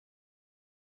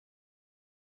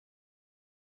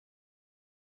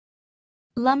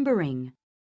lumbering,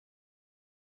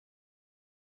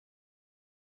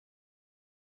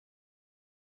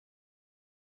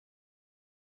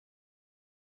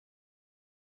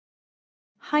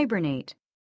 hibernate,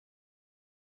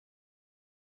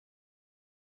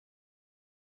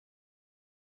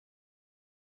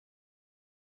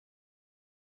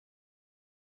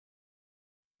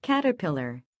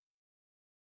 caterpillar,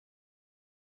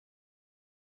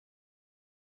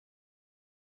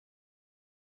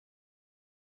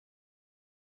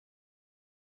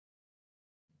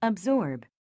 absorb,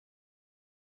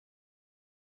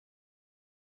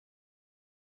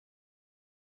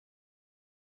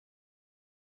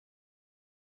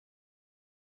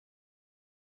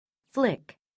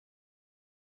 flick,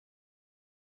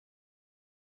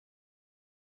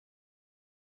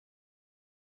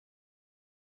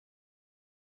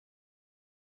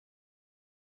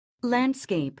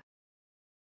 landscape,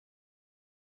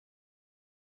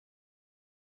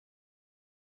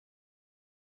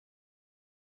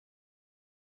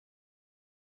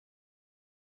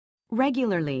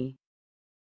 regularly,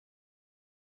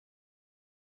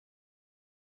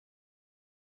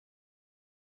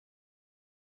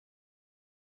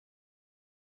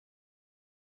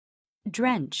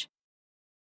 drench,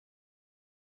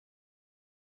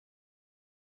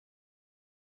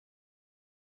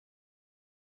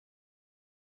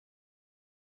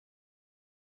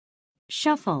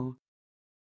 shuffle,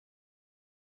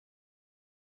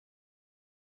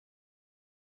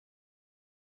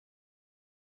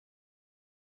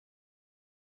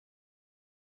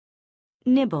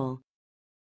 nibble,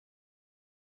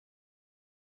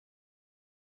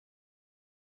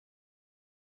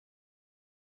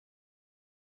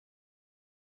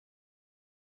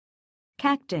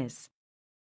 cactus,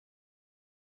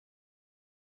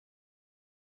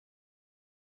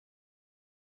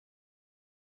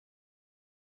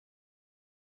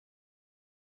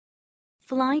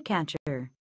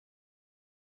 flycatcher,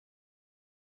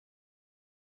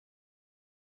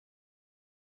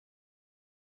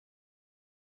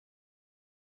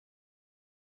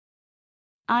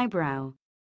 eyebrow,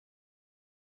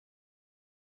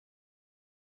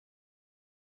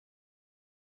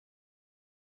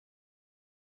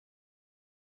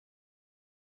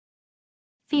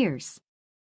 fierce,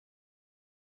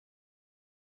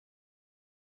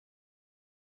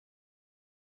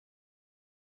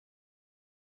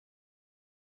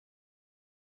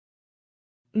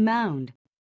 mound,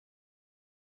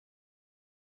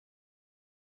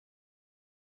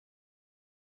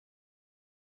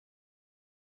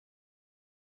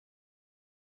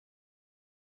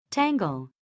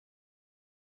 tangle,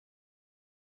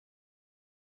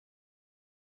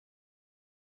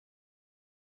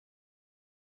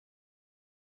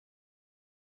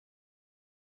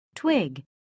 twig,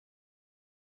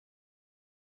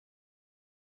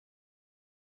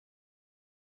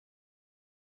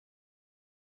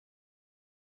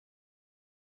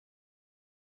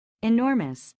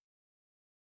 enormous,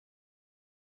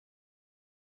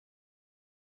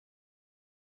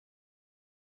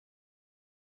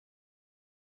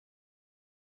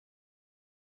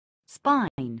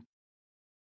 spine,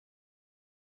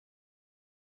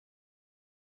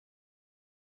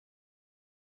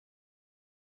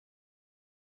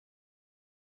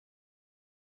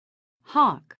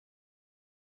 hawk,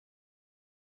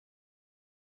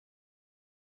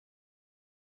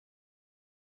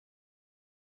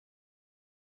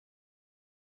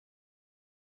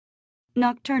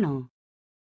 nocturnal,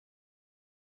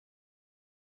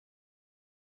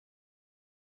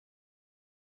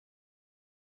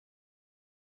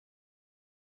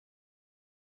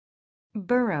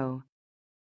 burrow,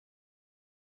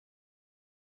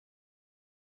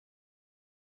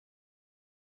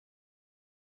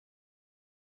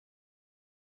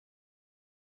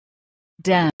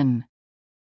 den,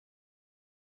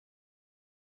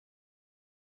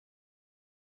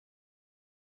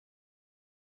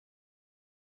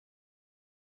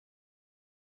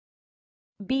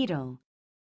 beetle,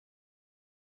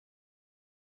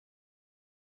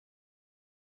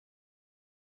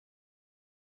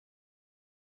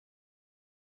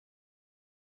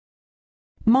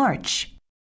 march,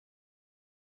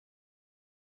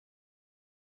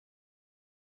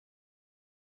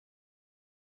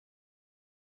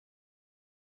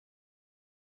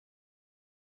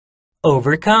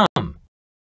 overcome,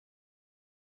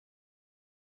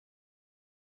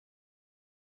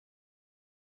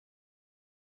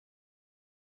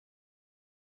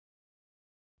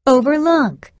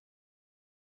 overlook,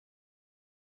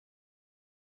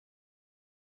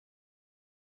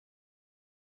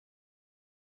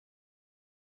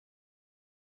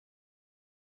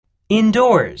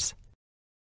 Indoors.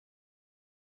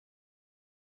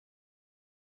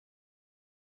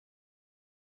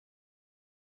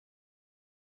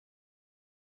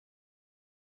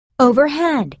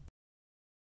 Overhead.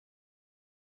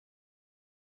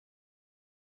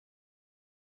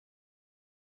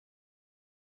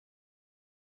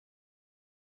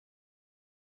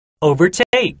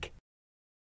 Overtake.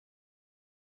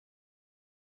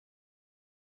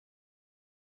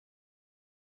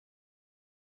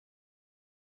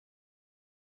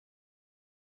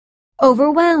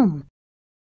 Overwhelm.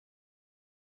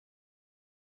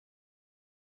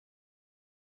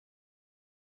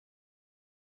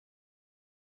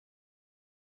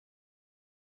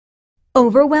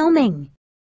 Overwhelming.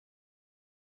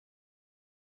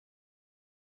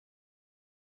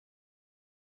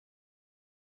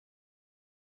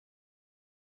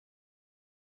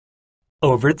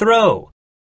 Overthrow.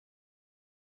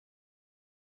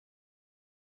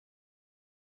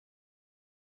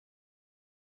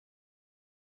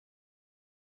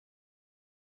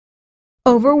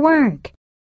 Overwork.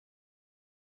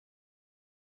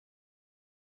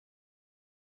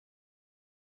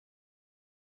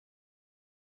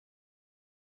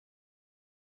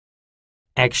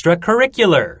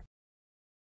 Extracurricular.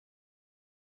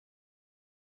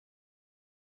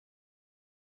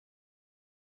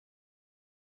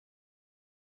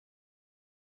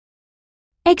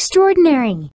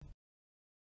 Extraordinary.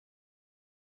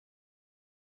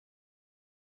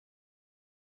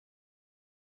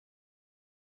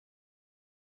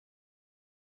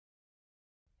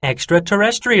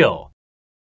 Extraterrestrial.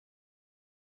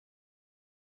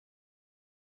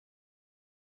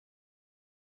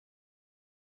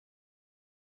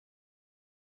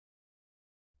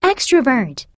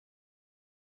 Extrovert.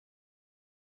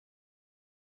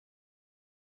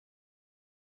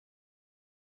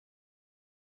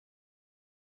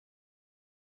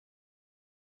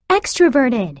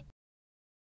 Extroverted.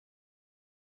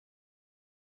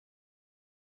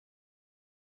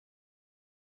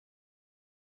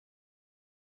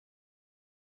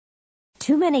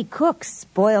 Too many cooks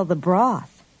spoil the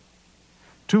broth.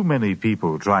 Too many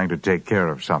people trying to take care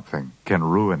of something can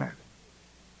ruin it.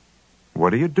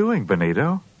 What are you doing,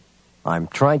 Benito? I'm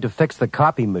trying to fix the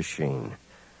copy machine.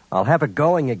 I'll have it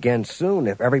going again soon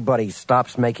if everybody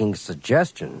stops making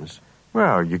suggestions.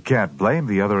 Well, you can't blame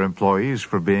the other employees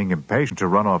for being impatient to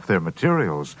run off their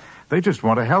materials. They just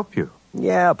want to help you.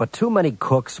 Yeah, but too many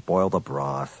cooks spoil the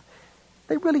broth.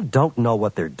 They really don't know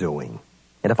what they're doing.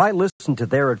 And if I listened to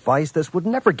their advice, this would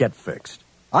never get fixed.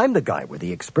 I'm the guy with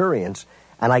the experience,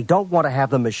 and I don't want to have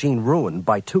the machine ruined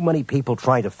by too many people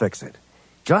trying to fix it.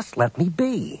 Just let me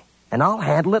be, and I'll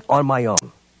handle it on my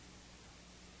own.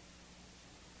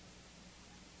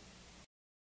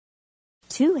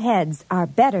 Two heads are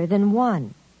better than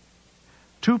one.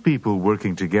 Two people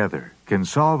working together can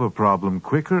solve a problem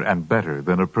quicker and better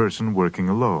than a person working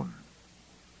alone.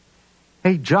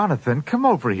 Hey, Jonathan, come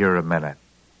over here a minute.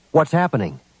 What's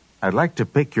happening? I'd like to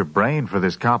pick your brain for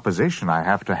this composition I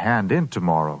have to hand in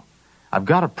tomorrow. I've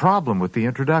got a problem with the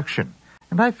introduction,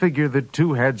 and I figure that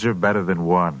two heads are better than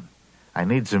one. I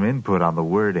need some input on the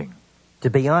wording. To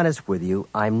be honest with you,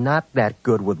 I'm not that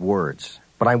good with words,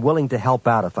 but I'm willing to help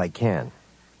out if I can.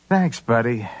 Thanks,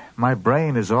 buddy. My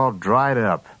brain is all dried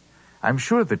up. I'm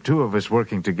sure the two of us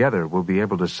working together will be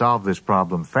able to solve this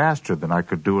problem faster than I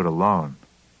could do it alone.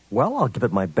 Well, I'll give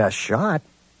it my best shot.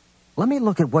 Let me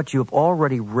look at what you've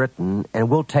already written, and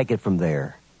we'll take it from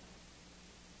there.